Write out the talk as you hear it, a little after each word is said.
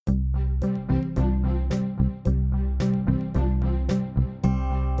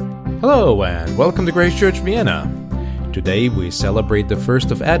Hello and welcome to Grace Church Vienna. Today we celebrate the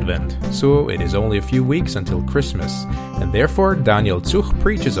first of Advent, so it is only a few weeks until Christmas, and therefore Daniel Zug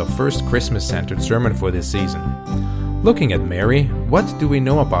preaches our first Christmas-centered sermon for this season. Looking at Mary, what do we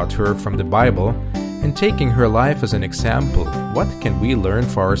know about her from the Bible, and taking her life as an example, what can we learn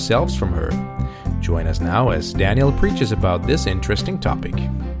for ourselves from her? Join us now as Daniel preaches about this interesting topic.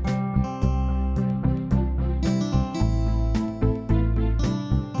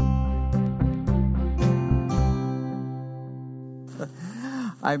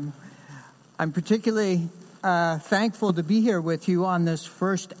 I'm particularly thankful to be here with you on this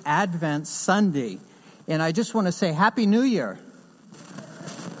first Advent Sunday. And I just want to say Happy New Year.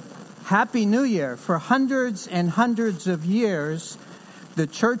 Happy New Year. For hundreds and hundreds of years, the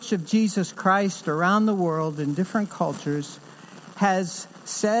Church of Jesus Christ around the world in different cultures has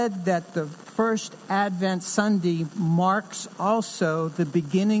said that the first Advent Sunday marks also the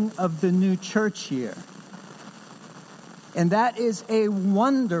beginning of the new church year. And that is a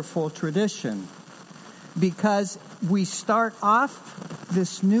wonderful tradition because we start off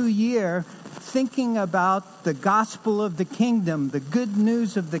this new year thinking about the gospel of the kingdom, the good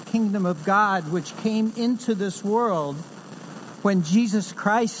news of the kingdom of God, which came into this world when Jesus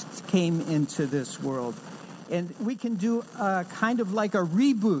Christ came into this world. And we can do kind of like a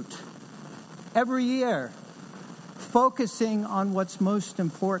reboot every year, focusing on what's most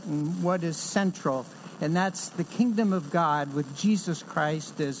important, what is central. And that's the kingdom of God with Jesus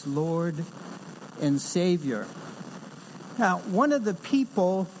Christ as Lord and Savior. Now, one of the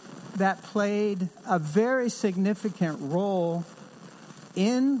people that played a very significant role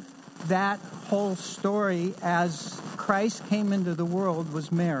in that whole story as Christ came into the world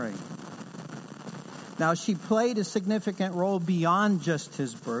was Mary. Now, she played a significant role beyond just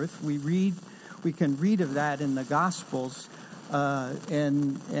his birth. We can read of that in the Gospels.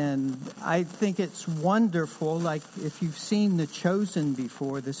 And I think it's wonderful, like if you've seen The Chosen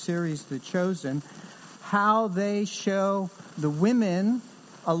before, the series The Chosen, how they show the women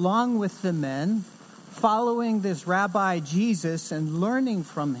along with the men following this Rabbi Jesus and learning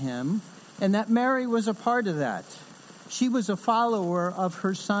from him, and that Mary was a part of that. She was a follower of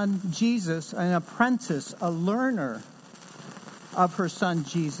her son Jesus, an apprentice, a learner of her son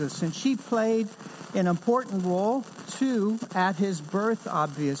Jesus, and she played an important role, too, at his birth,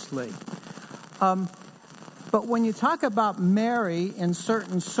 obviously. But when you talk about Mary in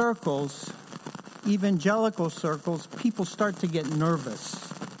certain circles, evangelical circles, people start to get nervous.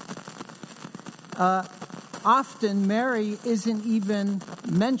 Often, Mary isn't even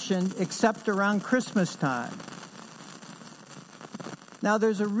mentioned except around Christmas time. Now,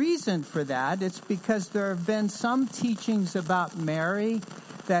 there's a reason for that. It's because there have been some teachings about Mary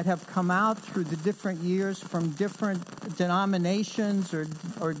that have come out through the different years from different denominations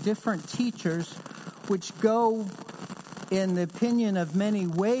or different teachers, which go, in the opinion of many,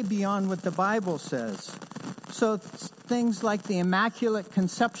 way beyond what the Bible says. So things like the Immaculate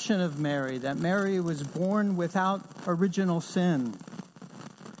Conception of Mary, that Mary was born without original sin,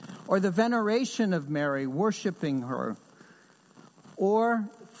 or the veneration of Mary, worshiping her, or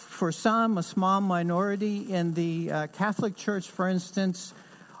for some, a small minority in the Catholic Church, for instance,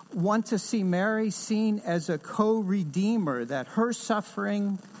 want to see Mary seen as a co-redeemer, that her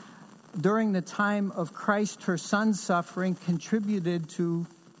suffering during the time of Christ, her son's suffering, contributed to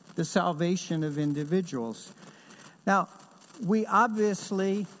the salvation of individuals. Now, we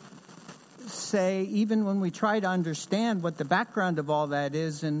obviously say, even when we try to understand what the background of all that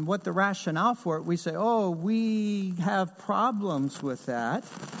is and what the rationale for it, we say, we have problems with that.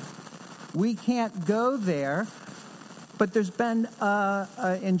 We can't go there. But there's been,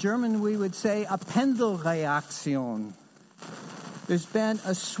 in German we would say, a Pendelreaktion. There's been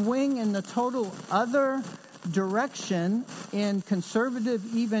a swing in the total other direction in conservative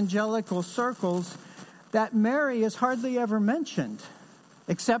evangelical circles that Mary is hardly ever mentioned,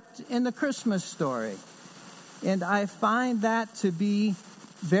 except in the Christmas story. And I find that to be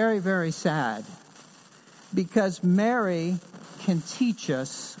very, very sad, because Mary can teach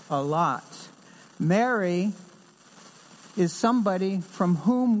us a lot. Mary is somebody from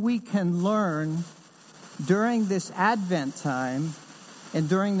whom we can learn during this Advent time and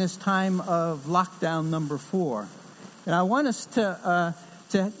during this time of lockdown number 4. And I want us to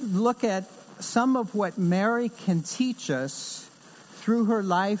look at some of what Mary can teach us through her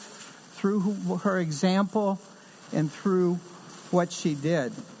life, through her example, and through what she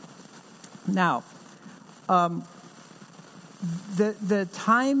did. Now, the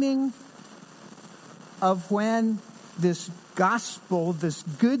timing of when this gospel, this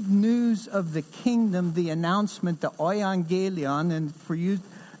good news of the kingdom, the announcement, the euangelion, and for you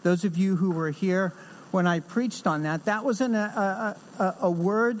Those of you who were here when I preached on that, that was a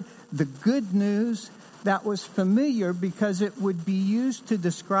word, the good news, that was familiar because it would be used to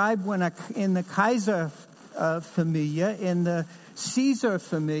describe when in the Kaiser familia, in the Caesar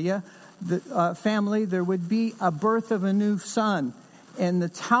familia, the family, there would be a birth of a new son. And the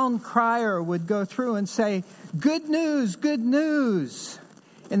town crier would go through and say, good news, good news.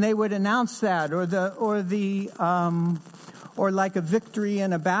 And they would announce that, or like a victory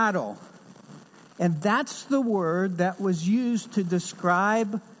in a battle. And that's the word that was used to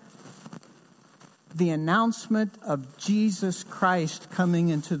describe the announcement of Jesus Christ coming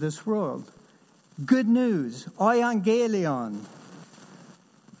into this world. Good news, euangelion.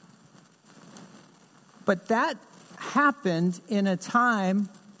 But that happened in a time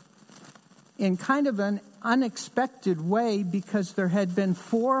in kind of an unexpected way because there had been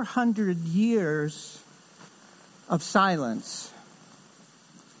 400 years of silence.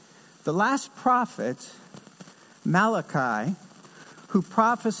 The last prophet, Malachi, who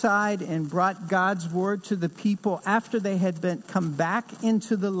prophesied and brought God's word to the people after they had come back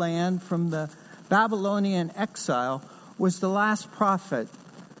into the land from the Babylonian exile, was the last prophet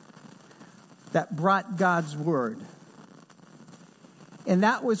that brought God's word. And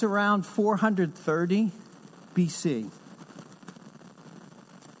that was around 430 BC.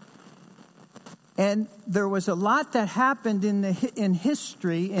 And there was a lot that happened in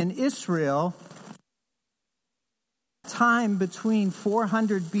history in Israel time between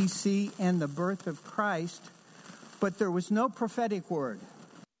 400 BC and the birth of Christ, but there was no prophetic word.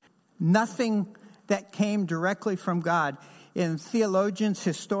 Nothing that came directly from God. And theologians,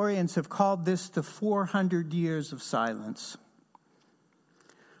 historians have called this the 400 years of silence.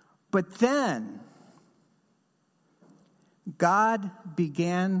 But then, God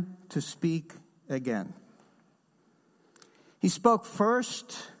began to speak again. He spoke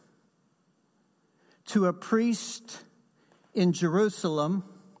first to a priest in Jerusalem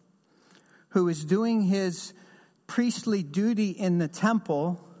who was doing his priestly duty in the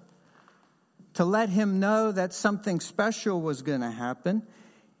temple to let him know that something special was going to happen.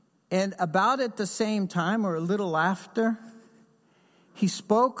 And about at the same time, or a little after, he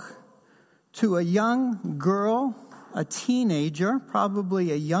spoke to a young girl, a teenager,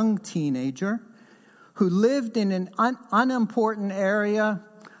 probably a young teenager, who lived in an unimportant area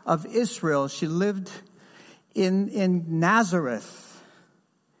of Israel. She lived in Nazareth,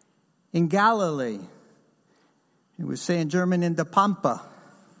 in Galilee. It would say in German, in the Pampa.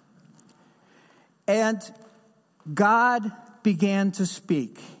 And God began to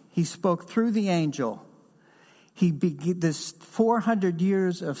speak. He spoke through the angel. This 400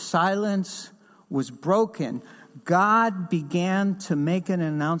 years of silence was broken. God began to make an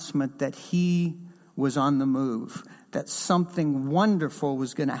announcement that he was on the move, that something wonderful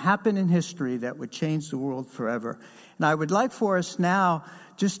was going to happen in history that would change the world forever. And I would like for us now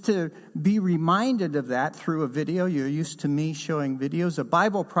just to be reminded of that through a video. You're used to me showing videos, a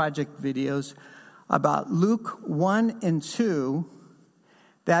Bible Project videos about Luke 1 and 2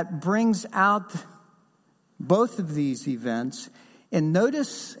 that brings out both of these events. And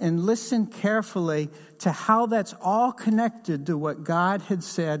notice and listen carefully to how that's all connected to what God had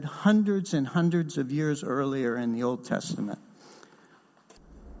said hundreds and hundreds of years earlier in the Old Testament.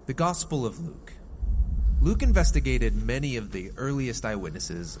 The Gospel of Luke. Luke investigated many of the earliest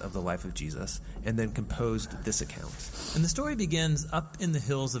eyewitnesses of the life of Jesus and then composed this account. And the story begins up in the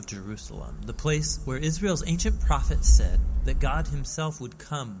hills of Jerusalem, the place where Israel's ancient prophet said that God himself would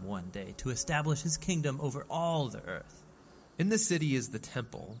come one day to establish his kingdom over all the earth. In the city is the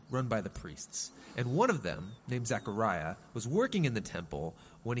temple, run by the priests, and one of them, named Zechariah, was working in the temple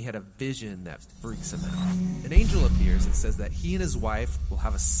when he had a vision that freaks him out. An angel appears and says that he and his wife will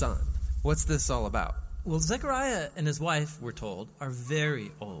have a son. What's this all about? Well, Zechariah and his wife, we're told, are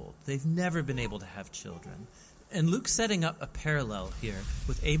very old. They've never been able to have children. And Luke's setting up a parallel here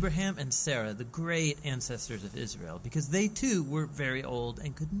with Abraham and Sarah, the great ancestors of Israel, because they too were very old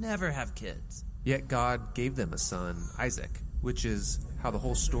and could never have kids. Yet God gave them a son, Isaac, which is how the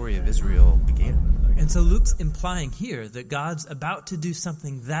whole story of Israel began. And so Luke's implying here that God's about to do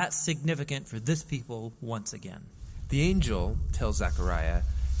something that significant for this people once again. The angel tells Zechariah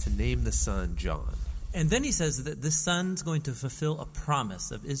to name the son John. And then he says that this son's going to fulfill a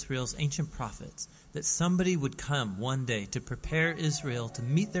promise of Israel's ancient prophets, that somebody would come one day to prepare Israel to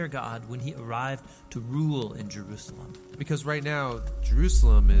meet their God when he arrived to rule in Jerusalem. Because right now,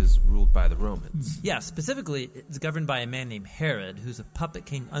 Jerusalem is ruled by the Romans. Yeah, specifically, it's governed by a man named Herod, who's a puppet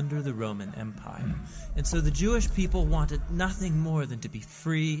king under the Roman Empire. And so the Jewish people wanted nothing more than to be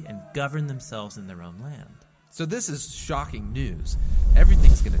free and govern themselves in their own land. So this is shocking news.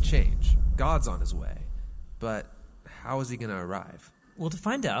 Everything's going to change. God's on his way. But how is he going to arrive? Well, to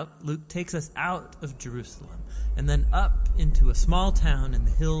find out, Luke takes us out of Jerusalem and then up into a small town in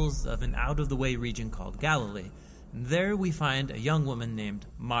the hills of an out-of-the-way region called Galilee. And there we find a young woman named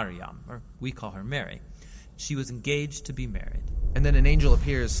Maryam, or we call her Mary. She was engaged to be married. And then an angel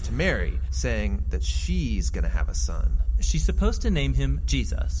appears to Mary, saying that she's going to have a son. She's supposed to name him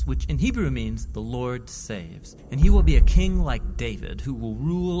Jesus, which in Hebrew means the Lord saves. And he will be a king like David, who will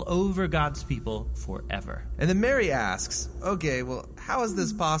rule over God's people forever. And then Mary asks, okay, well, how is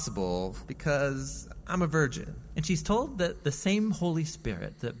this possible? Because I'm a virgin. And she's told that the same Holy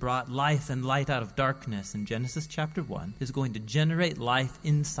Spirit that brought life and light out of darkness in Genesis chapter 1 is going to generate life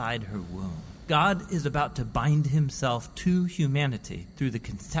inside her womb. God is about to bind himself to humanity through the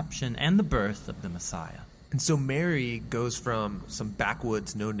conception and the birth of the Messiah. And so Mary goes from some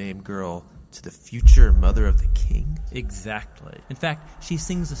backwoods, no-name girl to the future mother of the king? Exactly. In fact, she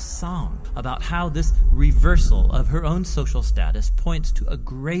sings a song about how this reversal of her own social status points to a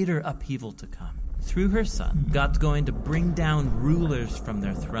greater upheaval to come. Through her son, God's going to bring down rulers from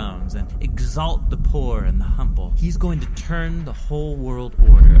their thrones and exalt the poor and the humble. He's going to turn the whole world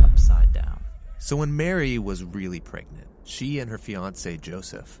order upside down. So when Mary was really pregnant, she and her fiancé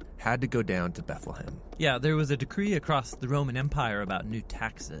Joseph had to go down to Bethlehem. Yeah, there was a decree across the Roman Empire about new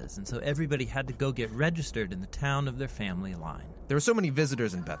taxes, and so everybody had to go get registered in the town of their family line. There were so many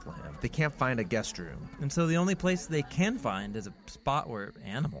visitors in Bethlehem, they can't find a guest room. And so the only place they can find is a spot where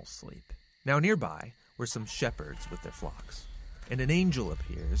animals sleep. Now nearby were some shepherds with their flocks, and an angel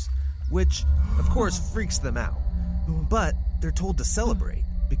appears, which, of course, freaks them out. But they're told to celebrate,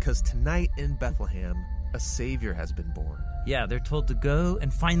 because tonight in Bethlehem, a Savior has been born. Yeah, they're told to go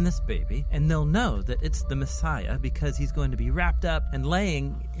and find this baby, and they'll know that it's the Messiah because he's going to be wrapped up and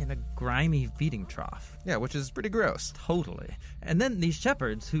laying in a grimy feeding trough. Yeah, which is pretty gross. Totally. And then these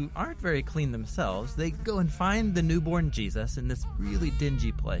shepherds, who aren't very clean themselves, they go and find the newborn Jesus in this really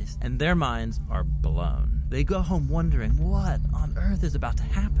dingy place, and their minds are blown. They go home wondering what on earth is about to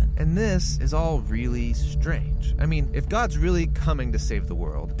happen. And this is all really strange. I mean, if God's really coming to save the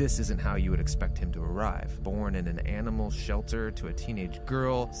world, this isn't how you would expect him to arrive. Born in an animal shelter to a teenage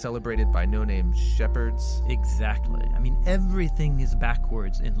girl, celebrated by no-name shepherds. Exactly. I mean, everything is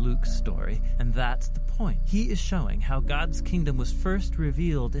backwards in Luke's story, and that's the point. He is showing how God's kingdom was first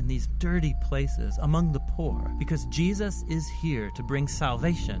revealed in these dirty places among the poor, because Jesus is here to bring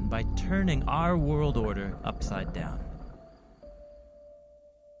salvation by turning our world order upside down.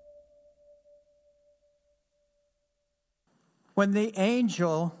 When the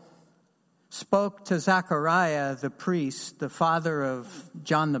angel spoke to Zechariah, the priest, the father of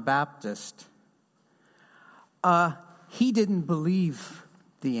John the Baptist, he didn't believe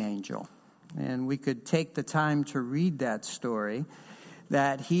the angel. And we could take the time to read that story,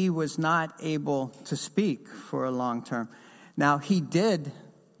 that he was not able to speak for a long term. Now, he did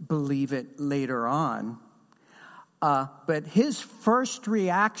believe it later on, but his first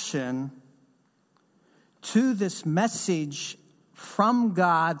reaction to this message from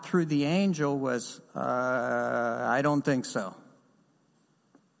God through the angel was, I don't think so.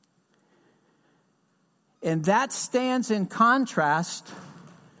 And that stands in contrast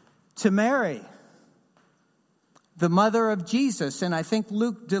to Mary, the mother of Jesus. And I think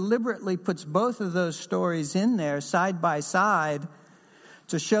Luke deliberately puts both of those stories in there side by side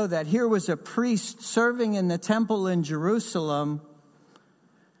to show that here was a priest serving in the temple in Jerusalem,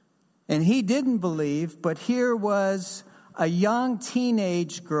 and he didn't believe, but here was a young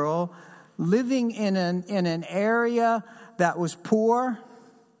teenage girl living in an area that was poor,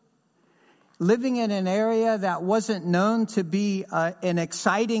 living in an area that wasn't known to be an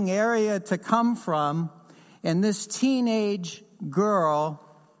exciting area to come from, and this teenage girl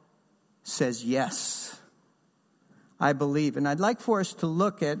says, yes, I believe. And I'd like for us to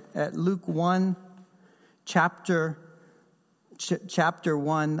look at Luke 1, chapter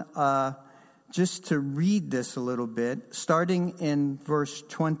 1, just to read this a little bit, starting in verse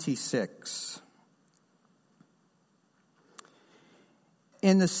 26.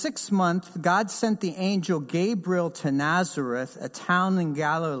 In the 6th month, God sent the angel Gabriel to Nazareth, a town in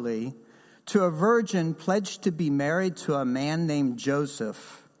Galilee, to a virgin pledged to be married to a man named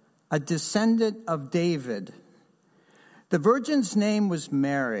Joseph, a descendant of David. The virgin's name was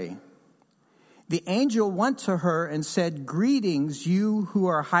Mary. The angel went to her and said, "Greetings, you who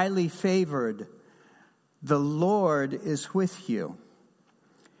are highly favored. The Lord is with you."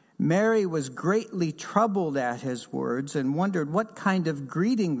 Mary was greatly troubled at his words and wondered what kind of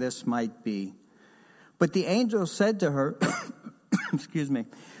greeting this might be. But the angel said to her, excuse me,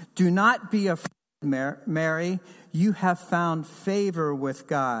 "Do not be afraid, Mary, you have found favor with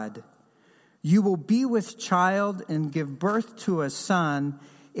God. You will be with child and give birth to a son,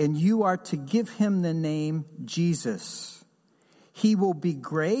 and you are to give him the name Jesus. He will be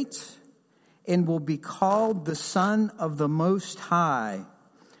great and will be called the Son of the Most High.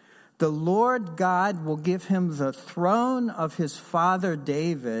 The Lord God will give him the throne of his father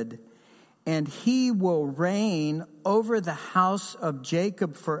David, and he will reign over the house of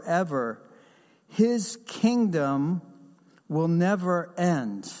Jacob forever. His kingdom will never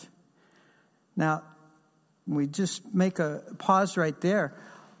end. Now, we just make a pause right there.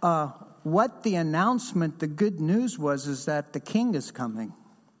 What the announcement, the good news was, is that the king is coming.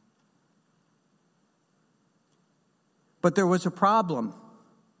 But there was a problem.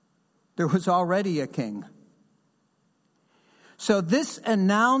 There was already a king. So this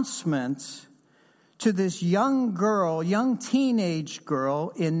announcement to this young girl, young teenage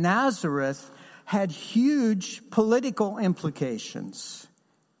girl in Nazareth, had huge political implications.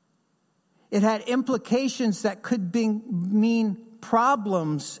 It had implications that could mean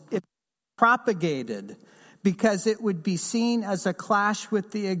problems if propagated, because it would be seen as a clash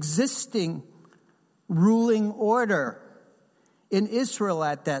with the existing ruling order in Israel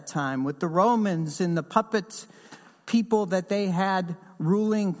at that time, with the Romans and the puppet people that they had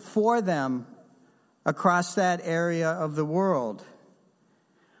ruling for them across that area of the world.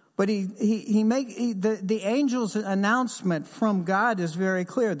 But the angel's announcement from God is very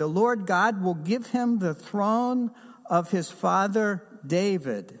clear. The Lord God will give him the throne of his father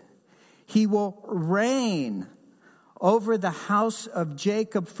David. He will reign over the house of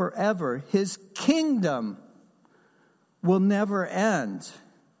Jacob forever. His kingdom will never end.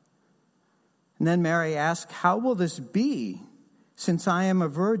 And then Mary asked, how will this be, since I am a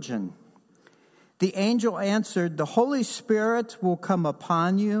virgin? The angel answered, the Holy Spirit will come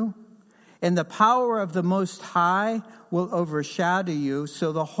upon you, and the power of the Most High will overshadow you.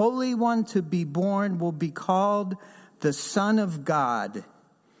 So the Holy One to be born will be called the Son of God.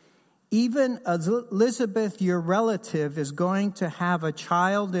 Even Elizabeth, your relative, is going to have a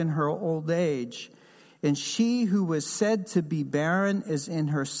child in her old age, and she who was said to be barren is in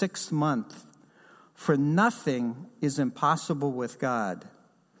her 6th month. For nothing is impossible with God.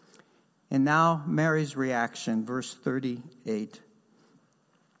 And now Mary's reaction, verse 38.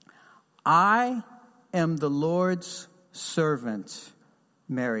 I am the Lord's servant,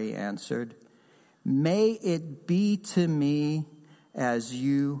 Mary answered. May it be to me as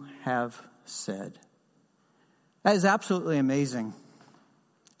you have said. That is absolutely amazing.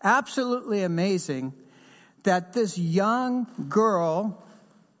 Absolutely amazing that this young girl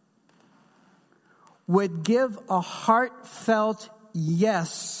would give a heartfelt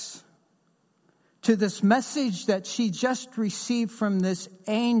yes to this message that she just received from this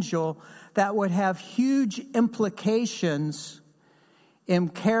angel that would have huge implications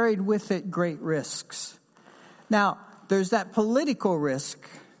and carried with it great risks. Now, there's that political risk,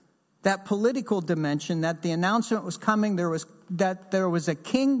 that political dimension, that the announcement was coming, there was a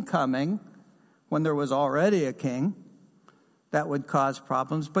king coming when there was already a king. That would cause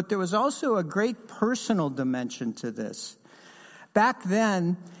problems. But there was also a great personal dimension to this. Back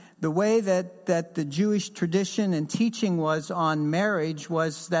then, the way that the Jewish tradition and teaching was on marriage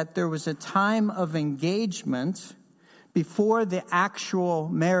was that there was a time of engagement before the actual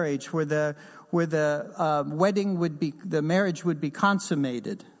marriage, where the marriage would be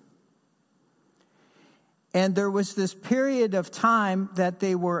consummated. And there was this period of time that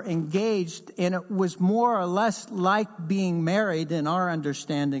they were engaged, and it was more or less like being married in our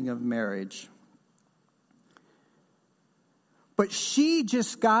understanding of marriage. But she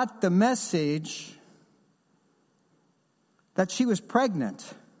just got the message that she was pregnant.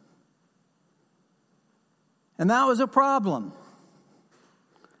 And that was a problem.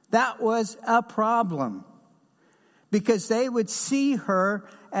 That was a problem. Because they would see her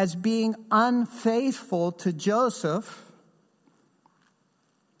as being unfaithful to Joseph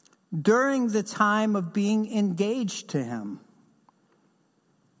during the time of being engaged to him.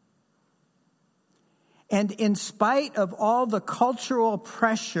 And in spite of all the cultural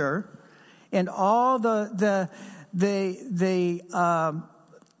pressure and all the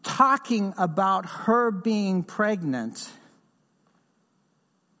talking about her being pregnant,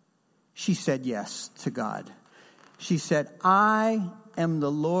 she said yes to God. She said, I am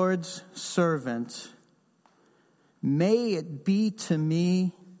the Lord's servant. May it be to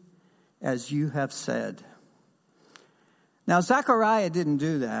me as you have said. Now, Zechariah didn't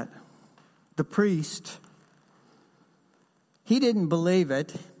do that. The priest, he didn't believe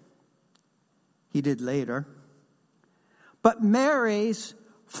it. He did later. But Mary's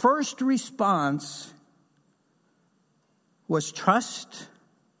first response was trust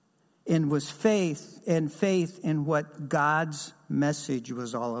and was faith in what God's message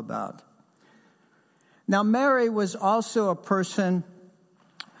was all about. Now, Mary was also a person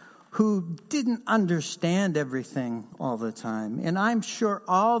who didn't understand everything all the time. And I'm sure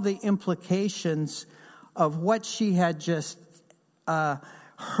all the implications of what she had just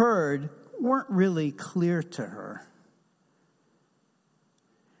heard weren't really clear to her.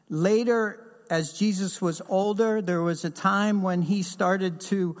 Later, as Jesus was older, there was a time when he started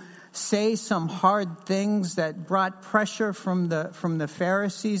to say some hard things that brought pressure from the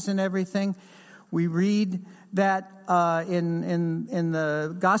Pharisees and everything. We read that in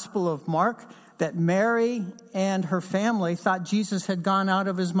the Gospel of Mark, that Mary and her family thought Jesus had gone out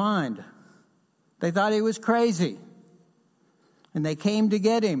of his mind. They thought he was crazy. And they came to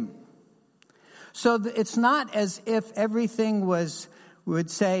get him. So it's not as if everything was, we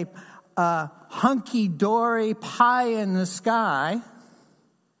would say, hunky-dory, pie in the sky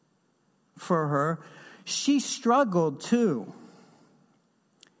for her. She struggled too.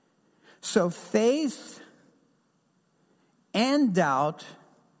 So faith and doubt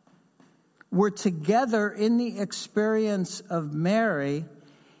were together in the experience of Mary,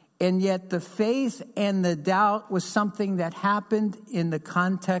 and yet the faith and the doubt was something that happened in the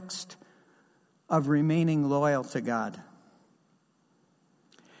context of remaining loyal to God.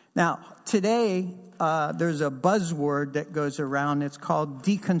 Now, today, there's a buzzword that goes around. It's called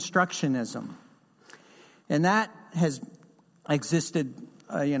deconstructionism. And that has existed,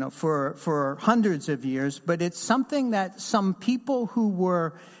 for hundreds of years. But it's something that some people who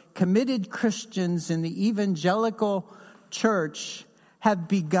were committed Christians in the evangelical church have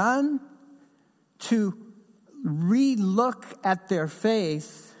begun to re-look at their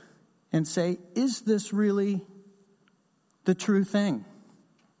faith and say, is this really the true thing?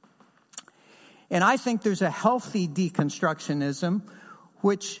 And I think there's a healthy deconstructionism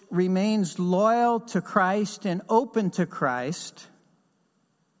which remains loyal to Christ and open to Christ,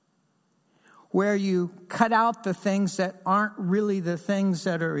 where you cut out the things that aren't really the things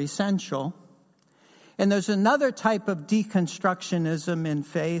that are essential. And there's another type of deconstructionism in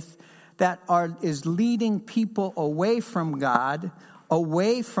faith that is leading people away from God,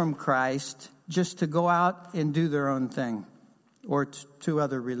 away from Christ, just to go out and do their own thing, or to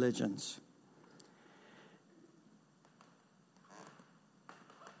other religions.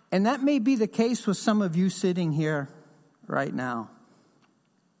 And that may be the case with some of you sitting here right now.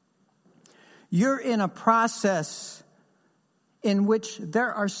 You're in a process in which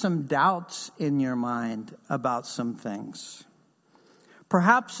there are some doubts in your mind about some things.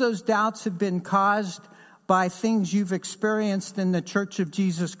 Perhaps those doubts have been caused by things you've experienced in the Church of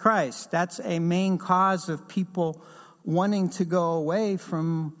Jesus Christ. That's a main cause of people wanting to go away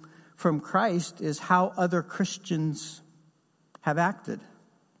from Christ, is how other Christians have acted.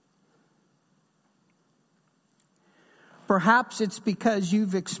 Perhaps it's because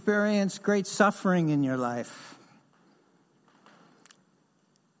you've experienced great suffering in your life.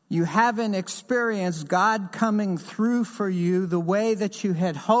 You haven't experienced God coming through for you the way that you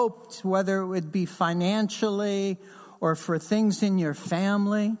had hoped, whether it would be financially or for things in your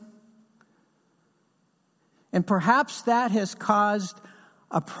family. And perhaps that has caused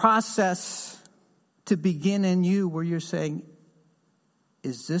a process to begin in you where you're saying,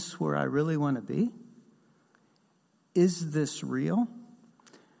 is this where I really want to be? Is this real?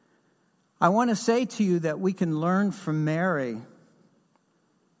 I want to say to you that we can learn from Mary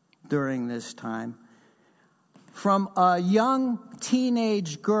during this time. From a young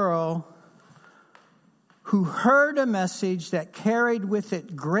teenage girl who heard a message that carried with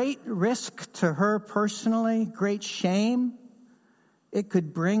it great risk to her personally, great shame it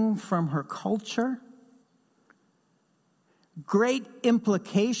could bring from her culture, great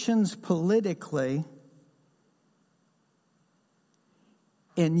implications politically.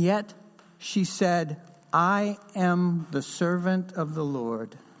 And yet she said, I am the servant of the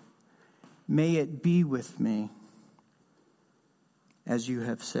Lord. May it be with me as you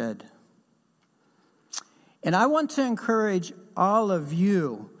have said. And I want to encourage all of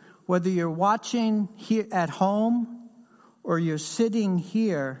you, whether you're watching here at home or you're sitting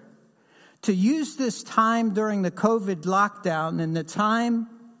here, to use this time during the COVID lockdown and the time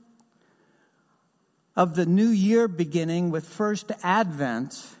of the new year beginning with First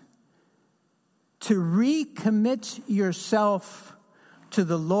Advent, to recommit yourself to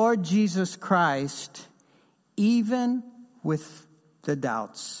the Lord Jesus Christ, even with the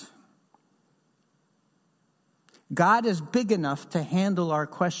doubts. God is big enough to handle our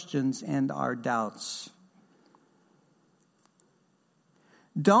questions and our doubts.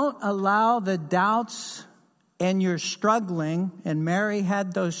 Don't allow the doubts and your struggling, and Mary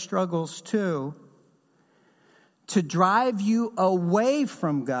had those struggles too, to drive you away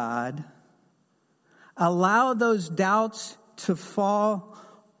from God. Allow those doubts to fall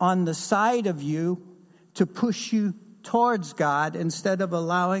on the side of you to push you towards God instead of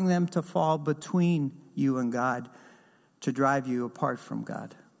allowing them to fall between you and God to drive you apart from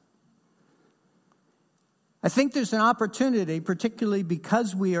God. I think there's an opportunity, particularly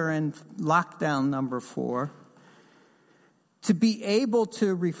because we are in lockdown number 4, to be able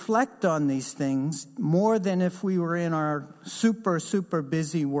to reflect on these things more than if we were in our super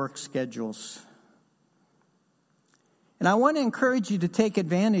busy work schedules. And I want to encourage you to take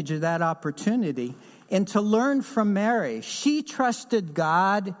advantage of that opportunity and to learn from Mary. She trusted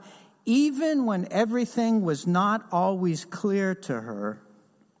God even when everything was not always clear to her,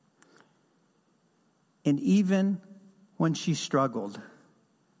 and even when she struggled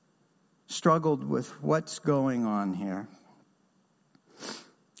with what's going on here.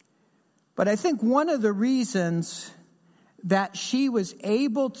 But I think one of the reasons that she was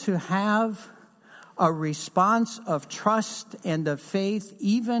able to have a response of trust and of faith,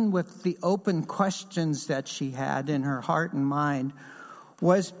 even with the open questions that she had in her heart and mind,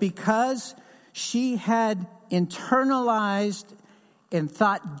 was because she had internalized and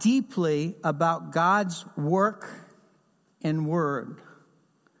thought deeply about God's work and word.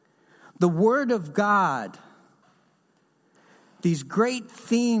 The Word of God. These great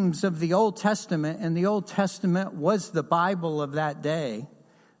themes of the Old Testament, and the Old Testament was the Bible of that day.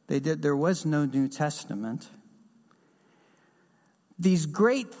 There was no New Testament. These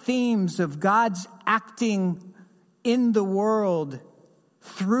great themes of God's acting in the world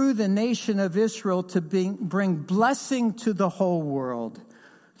through the nation of Israel to bring blessing to the whole world,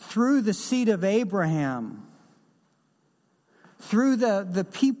 through the seed of Abraham, through the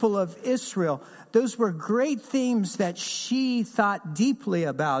people of Israel. Those were great themes that she thought deeply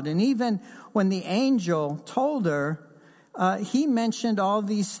about. And even when the angel told her, he mentioned all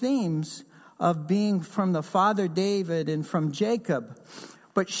these themes of being from the father David and from Jacob.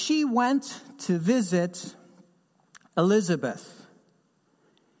 But she went to visit Elizabeth.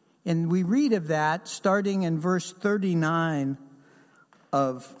 And we read of that starting in verse 39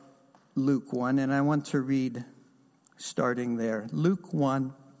 of Luke 1. And I want to read starting there. Luke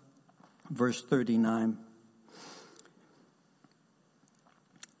 1, verse 39.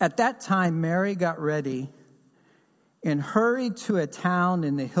 At that time, Mary got ready and hurried to a town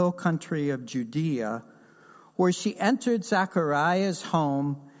in the hill country of Judea, where she entered Zachariah's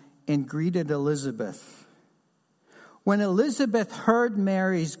home and greeted Elizabeth. When Elizabeth heard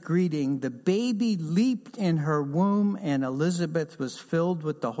Mary's greeting, the baby leaped in her womb, and Elizabeth was filled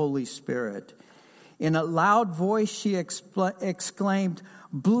with the Holy Spirit. In a loud voice, she exclaimed,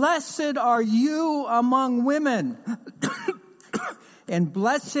 "Blessed are you among women, and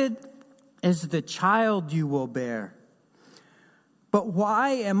blessed is the child you will bear. But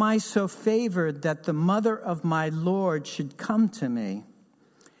why am I so favored that the mother of my Lord should come to me?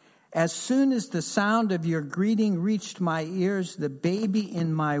 As soon as the sound of your greeting reached my ears, the baby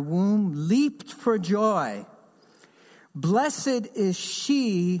in my womb leaped for joy. Blessed is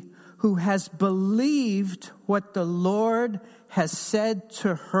she who has believed what the Lord has said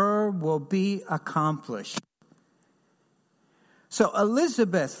to her will be accomplished." So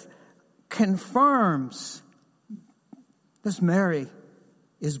Elizabeth confirms this Mary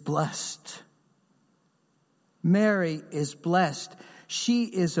is blessed. Mary is blessed. She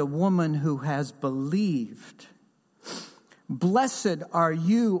is a woman who has believed. Blessed are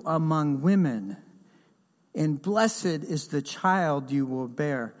you among women, and blessed is the child you will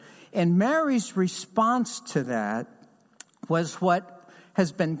bear. And Mary's response to that was what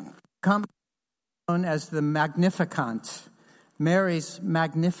has become known as the Magnificat, Mary's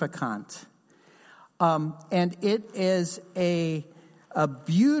Magnificat. And it is a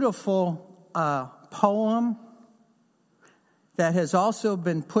beautiful poem that has also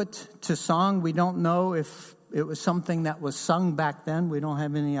been put to song. We don't know if it was something that was sung back then. We don't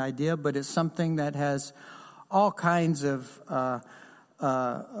have any idea, but it's something that has all kinds of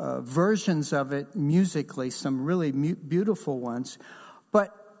versions of it musically, some really beautiful ones.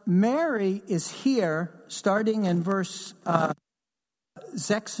 But Mary is here, starting in verse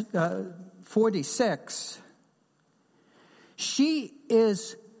 46. She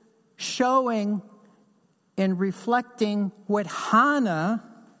is showing and reflecting what Hannah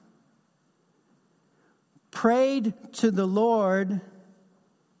prayed to the Lord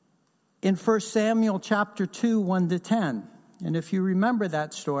in 1 Samuel chapter 2, 1-10. And if you remember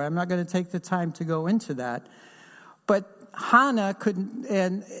that story, I'm not going to take the time to go into that. But Hannah couldn't,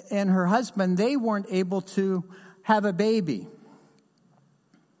 and her husband, they weren't able to have a baby.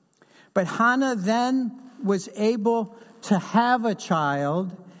 But Hannah then was able to have a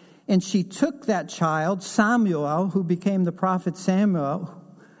child, and she took that child, Samuel, who became the prophet Samuel,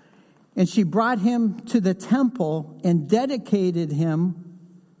 and she brought him to the temple and dedicated him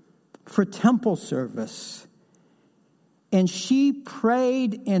for temple service. And she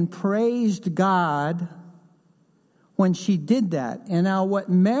prayed and praised God when she did that. And now what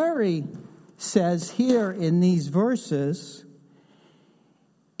Mary says here in these verses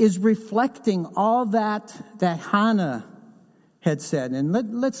is reflecting all that Hannah had said. And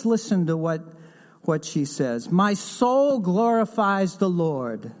let's listen to what she says. My soul glorifies the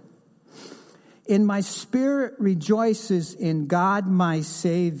Lord, and my spirit rejoices in God my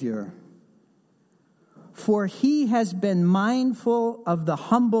Savior. For he has been mindful of the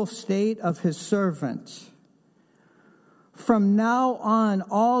humble state of his servant. From now on,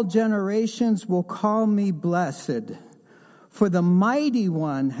 all generations will call me blessed. For the Mighty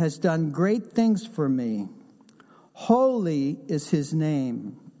One has done great things for me. Holy is his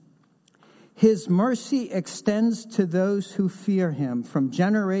name. His mercy extends to those who fear him from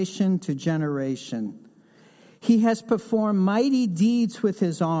generation to generation. He has performed mighty deeds with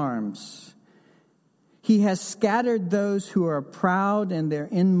his arms. He has scattered those who are proud in their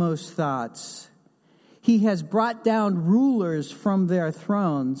inmost thoughts. He has brought down rulers from their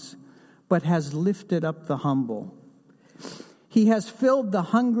thrones, but has lifted up the humble. He has filled the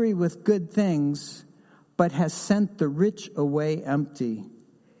hungry with good things, but has sent the rich away empty.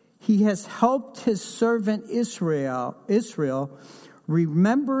 He has helped his servant Israel,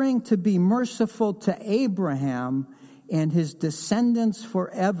 remembering to be merciful to Abraham and his descendants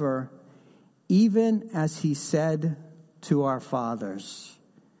forever, even as he said to our fathers.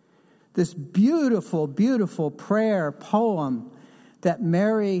 This beautiful, beautiful prayer poem that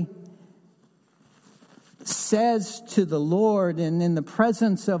Mary says to the Lord, and in the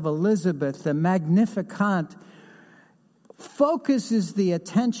presence of Elizabeth, the Magnificat, focuses the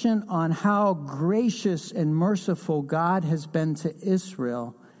attention on how gracious and merciful God has been to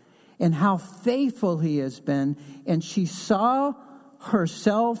Israel and how faithful he has been. And she saw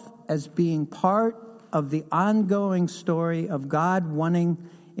herself as being part of the ongoing story of God wanting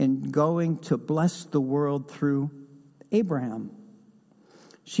and going to bless the world through Abraham.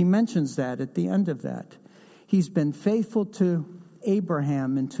 She mentions that at the end of that. He's been faithful to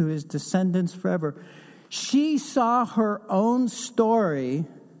Abraham and to his descendants forever. She saw her own story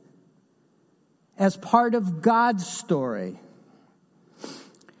as part of God's story.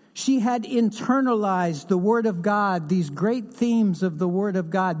 She had internalized the Word of God, these great themes of the Word of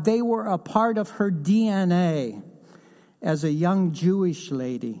God. They were a part of her DNA as a young Jewish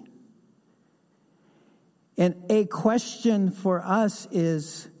lady. And a question for us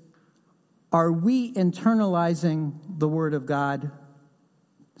is, are we internalizing the Word of God,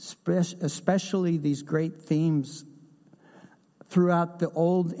 especially these great themes throughout the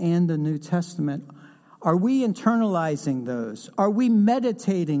Old and the New Testament? Are we internalizing those? Are we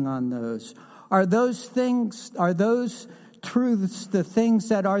meditating on those? Are those things, are those truths the things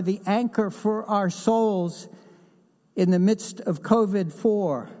that are the anchor for our souls in the midst of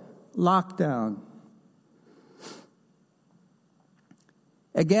COVID-4 lockdown?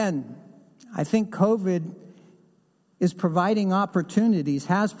 Again, I think COVID is providing opportunities,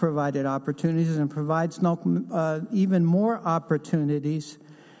 has provided opportunities, and provides even more opportunities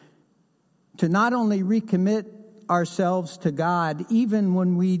to not only recommit ourselves to God, even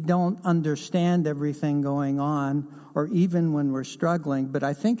when we don't understand everything going on, or even when we're struggling, but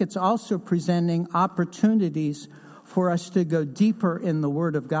I think it's also presenting opportunities for us to go deeper in the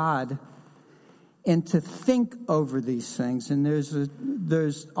Word of God and to think over these things. And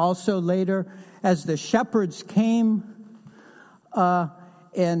there's also later, as the shepherds came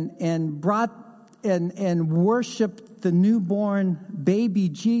and brought and worshipped the newborn baby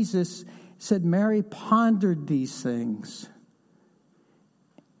Jesus, said Mary pondered these things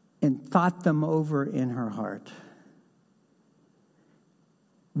and thought them over in her heart.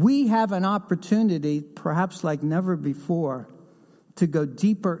 We have an opportunity, perhaps like never before, to go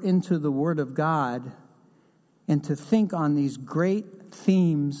deeper into the Word of God and to think on these great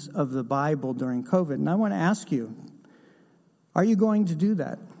themes of the Bible during COVID. And I want to ask you, are you going to do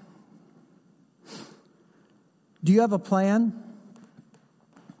that? Do you have a plan?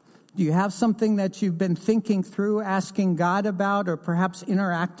 Do you have something that you've been thinking through, asking God about, or perhaps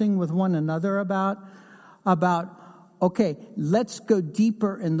interacting with one another about, okay, let's go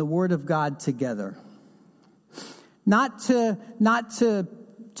deeper in the Word of God together. Not to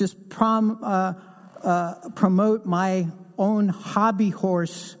just promote my own hobby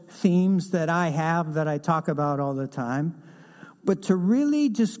horse themes that I have that I talk about all the time, but to really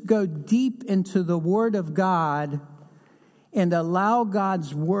just go deep into the Word of God and allow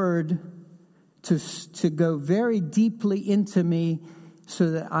God's Word to go very deeply into me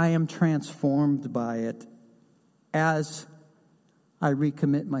so that I am transformed by it as I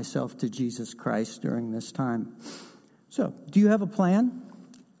recommit myself to Jesus Christ during this time. So, do you have a plan?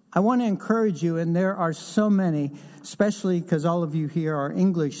 I want to encourage you, and there are so many, especially because all of you here are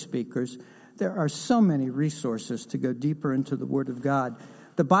English speakers, there are so many resources to go deeper into the Word of God.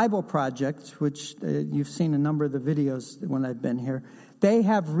 The Bible Project, which you've seen a number of the videos when I've been here, they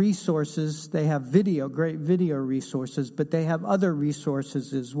have resources. They have great video resources, but they have other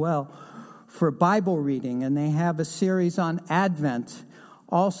resources as well for Bible reading. And they have a series on Advent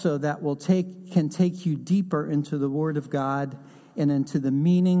also that can take you deeper into the Word of God and into the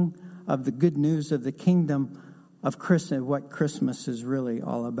meaning of the good news of the kingdom of Christmas, what Christmas is really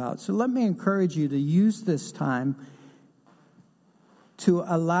all about. So let me encourage you to use this time to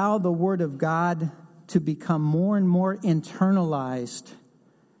allow the Word of God to become more and more internalized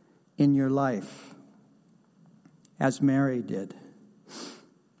in your life, as Mary did.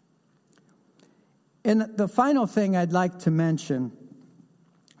 And the final thing I'd like to mention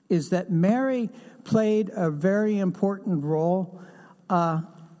is that Mary played a very important role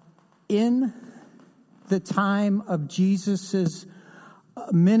in the time of Jesus'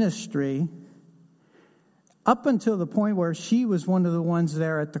 ministry, up until the point where she was one of the ones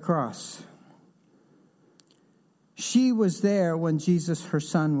there at the cross. She was there when Jesus, her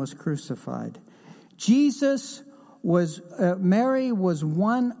son, was crucified. Mary was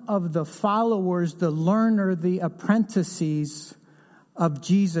one of the followers, the learner, the apprentices of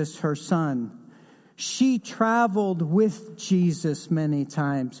Jesus, her son. She traveled with Jesus many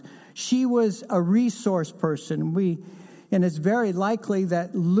times. She was a resource person. And it's very likely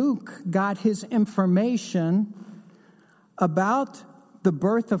that Luke got his information about the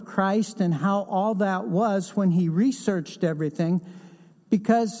birth of Christ and how all that was when he researched everything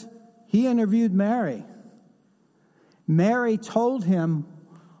because he interviewed Mary. Mary told him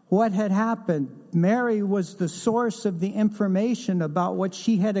what had happened. Mary was the source of the information about what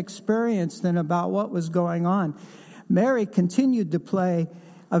she had experienced and about what was going on. Mary continued to play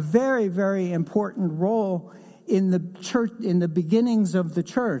a very, very important role in the church, in the beginnings of the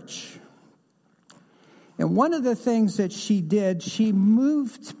church. And one of the things that she did, she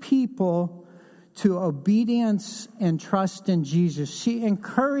moved people to obedience and trust in Jesus. She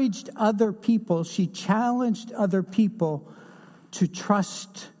encouraged other people, she challenged other people to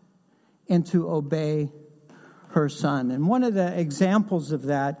trust and to obey her son. And one of the examples of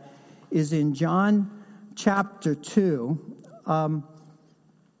that is in John chapter 2.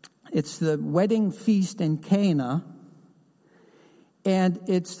 It's the wedding feast in Cana. And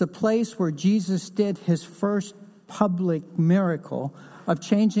it's the place where Jesus did his first public miracle of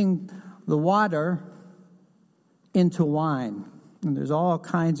changing the water into wine. And there's all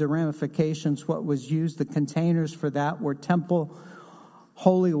kinds of ramifications. What was used, the containers for that were temple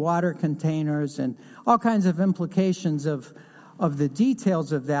holy water containers and all kinds of implications of the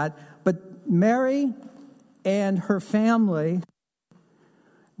details of that. But Mary and her family,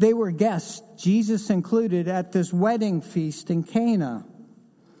 they were guests, Jesus included, at this wedding feast in Cana.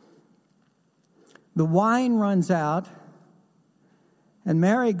 The wine runs out, and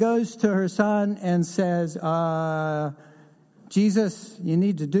Mary goes to her son and says, Jesus, you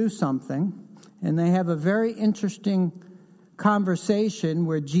need to do something. And they have a very interesting conversation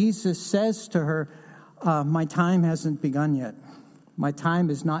where Jesus says to her, my time hasn't begun yet. My time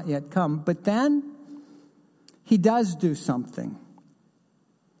has not yet come. But then he does do something.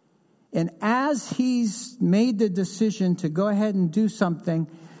 And as he's made the decision to go ahead and do something,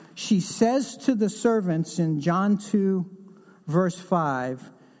 she says to the servants in John 2, verse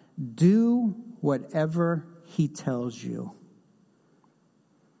 5, do whatever he tells you.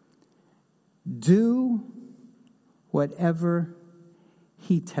 Do whatever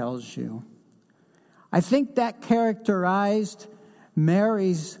he tells you. I think that characterized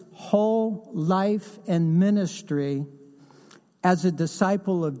Mary's whole life and ministry as a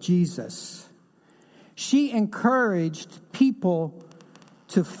disciple of Jesus. She encouraged people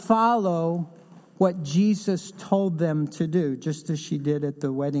to follow what Jesus told them to do, just as she did at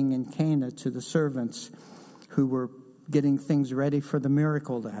the wedding in Cana to the servants who were getting things ready for the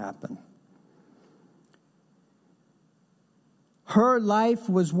miracle to happen. Her life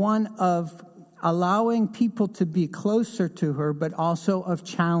was one of allowing people to be closer to her, but also of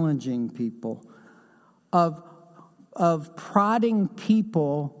challenging people, of prodding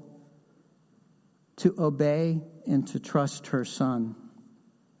people to obey and to trust her son.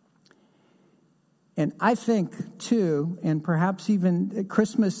 And I think, too, and perhaps even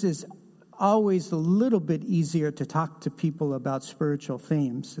Christmas is always a little bit easier to talk to people about spiritual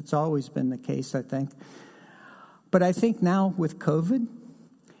themes. It's always been the case, I think. But I think now with COVID,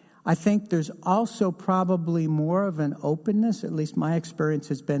 I think there's also probably more of an openness, at least my experience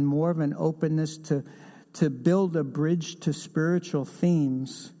has been more of an openness to build a bridge to spiritual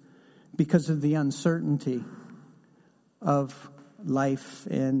themes because of the uncertainty of life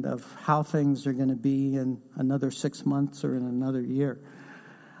and of how things are going to be in another 6 months or in another year.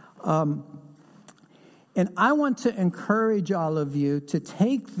 And I want to encourage all of you to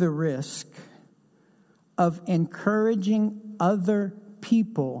take the risk of encouraging other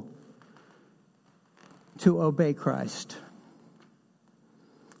people to obey Christ.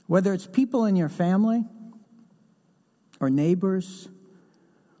 Whether it's people in your family or neighbors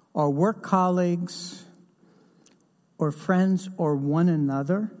or work colleagues or friends or one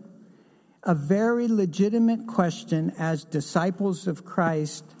another, a very legitimate question as disciples of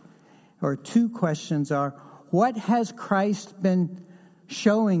Christ, or two questions are, what has Christ been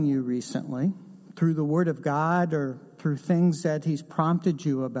showing you recently through the Word of God or through things that He's prompted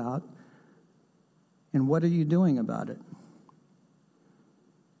you about? And what are you doing about it?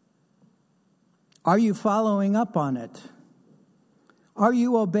 Are you following up on it? Are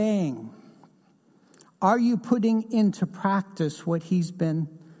you obeying? Are you putting into practice what He's been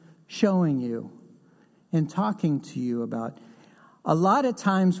showing you and talking to you about? A lot of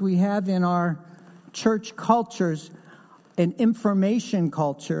times we have in our church cultures an information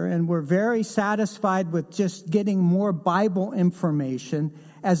culture, and we're very satisfied with just getting more Bible information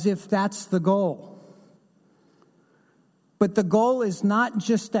as if that's the goal. But the goal is not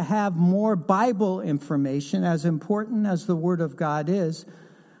just to have more Bible information, as important as the Word of God is.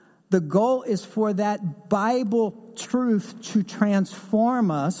 The goal is for that Bible truth to transform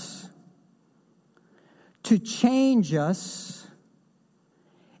us, to change us,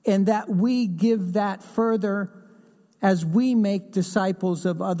 and that we give that further as we make disciples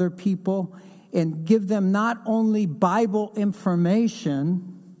of other people and give them not only Bible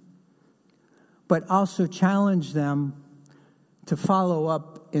information, but also challenge them to follow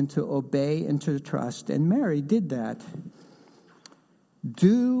up and to obey and to trust. And Mary did that.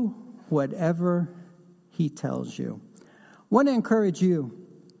 Do whatever He tells you. I want to encourage you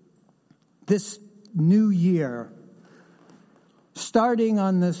this new year, starting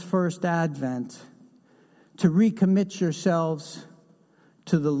on this first Advent, to recommit yourselves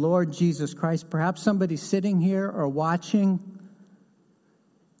to the Lord Jesus Christ. Perhaps somebody sitting here or watching,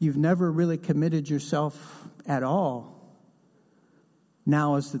 you've never really committed yourself at all.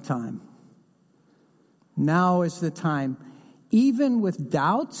 Now is the time. Now is the time. Even with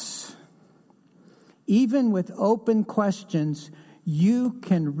doubts, even with open questions, you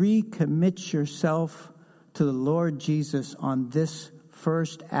can recommit yourself to the Lord Jesus on this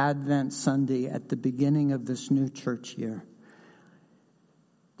first Advent Sunday at the beginning of this new church year.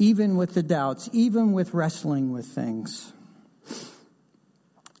 Even with the doubts, even with wrestling with things.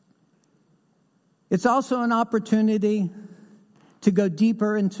 It's also an opportunity to go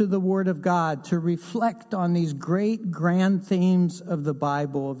deeper into the Word of God, to reflect on these great grand themes of the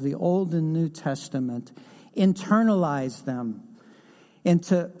Bible, of the Old and New Testament, internalize them, and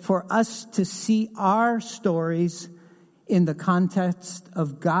for us to see our stories in the context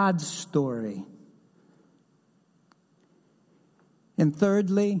of God's story. And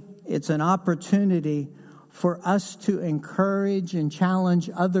thirdly, it's an opportunity for us to encourage and challenge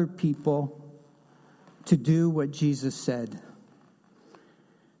other people to do what Jesus said.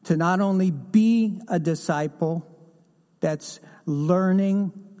 To not only be a disciple that's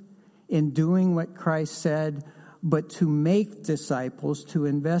learning and doing what Christ said, but to make disciples, to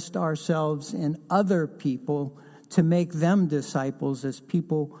invest ourselves in other people, to make them disciples as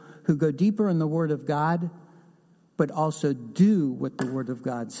people who go deeper in the Word of God, but also do what the Word of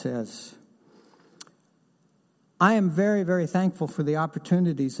God says. I am very, very thankful for the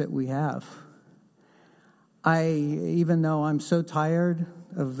opportunities that we have. Even though I'm so tired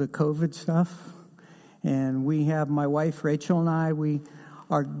of the COVID stuff, and we have my wife Rachel and I, we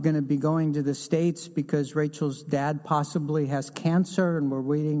are going to be going to the States because Rachel's dad possibly has cancer, and we're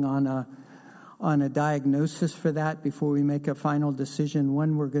waiting on a diagnosis for that before we make a final decision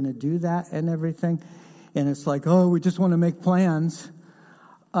when we're going to do that and everything. And it's like, we just want to make plans.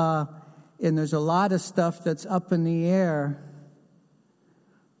 And there's a lot of stuff that's up in the air,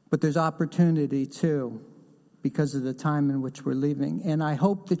 but there's opportunity too, because of the time in which we're living. And I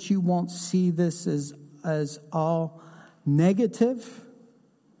hope that you won't see this as all negative,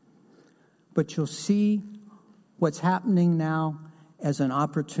 but you'll see what's happening now as an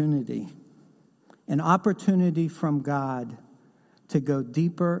opportunity from God to go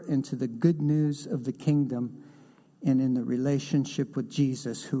deeper into the good news of the kingdom and in the relationship with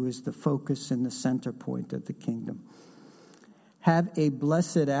Jesus, who is the focus and the center point of the kingdom. Have a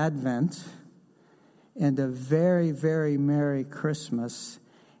blessed Advent and a very, very Merry Christmas.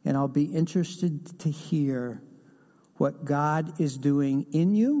 And I'll be interested to hear what God is doing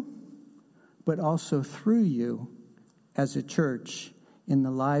in you, but also through you as a church in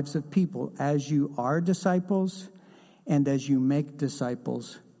the lives of people as you are disciples and as you make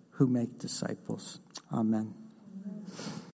disciples who make disciples. Amen.